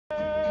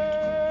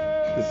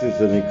This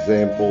is an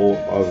example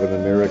of an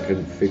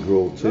American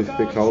Figural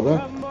toothpick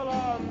holder,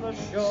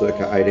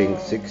 circa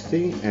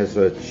 1860, has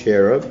a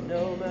cherub,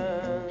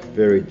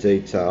 very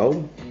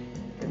detailed,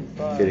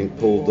 getting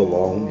pulled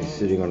along. He's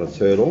sitting on a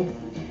turtle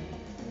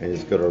and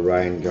he's got a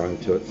rein going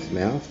to its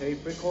mouth,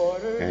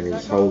 and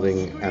he's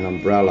holding an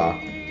umbrella,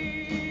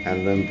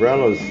 and the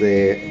umbrella's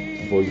there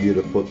for you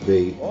to put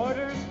the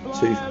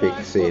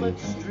toothpicks in.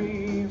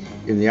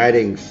 In the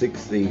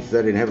 1860s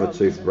they didn't have a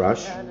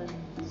toothbrush.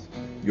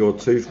 Your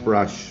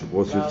toothbrush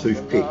was your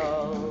toothpick,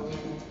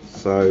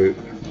 so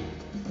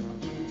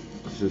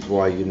this is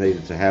why you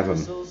needed to have them.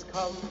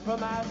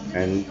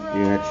 And you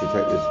can actually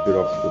take this bit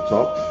off the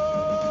top.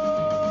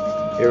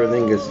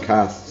 Everything is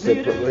cast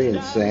separately in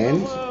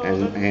sand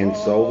and hand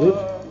soldered,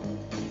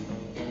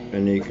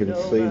 and you can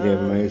see the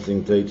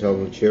amazing detail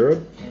in the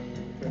cherub.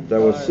 They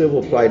were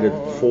silver plated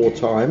 4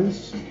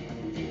 times.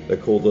 They're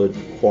called the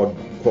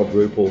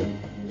quadruple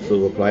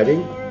silver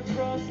plating,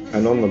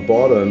 and on the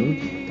bottom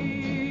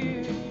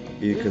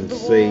you can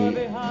see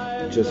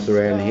just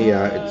around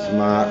here it's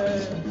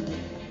marked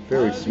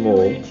very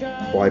small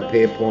by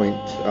Pairpoint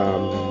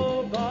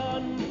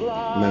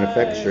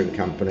Manufacturing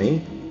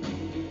Company,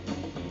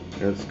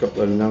 and it's got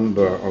the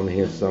number on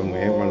here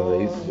somewhere, one of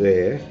these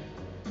there.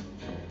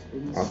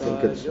 I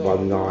think it's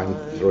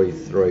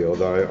 1933,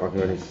 although I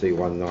can only see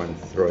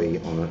 193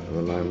 on it at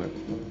the moment.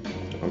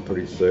 I'm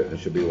pretty certain it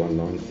should be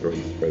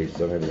 1933,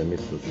 so maybe I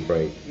missed the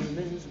 3.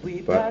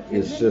 But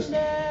it's just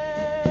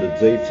the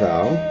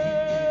detail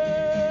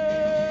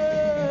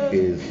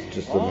is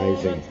just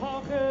amazing,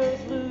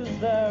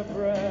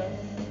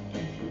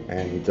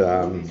 and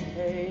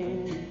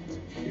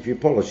if you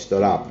polished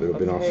it up it'll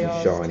be nice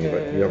and shiny,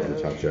 but you don't want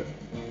to touch it.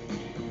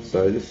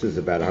 So this is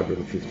about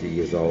 150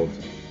 years old.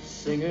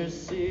 Kind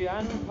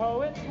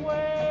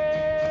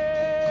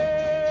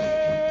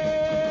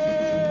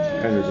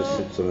of just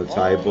sits on the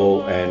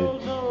table, and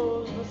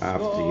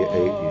after you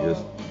eat you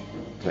just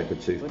take a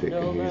toothpick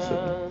and use it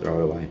and throw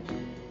it away.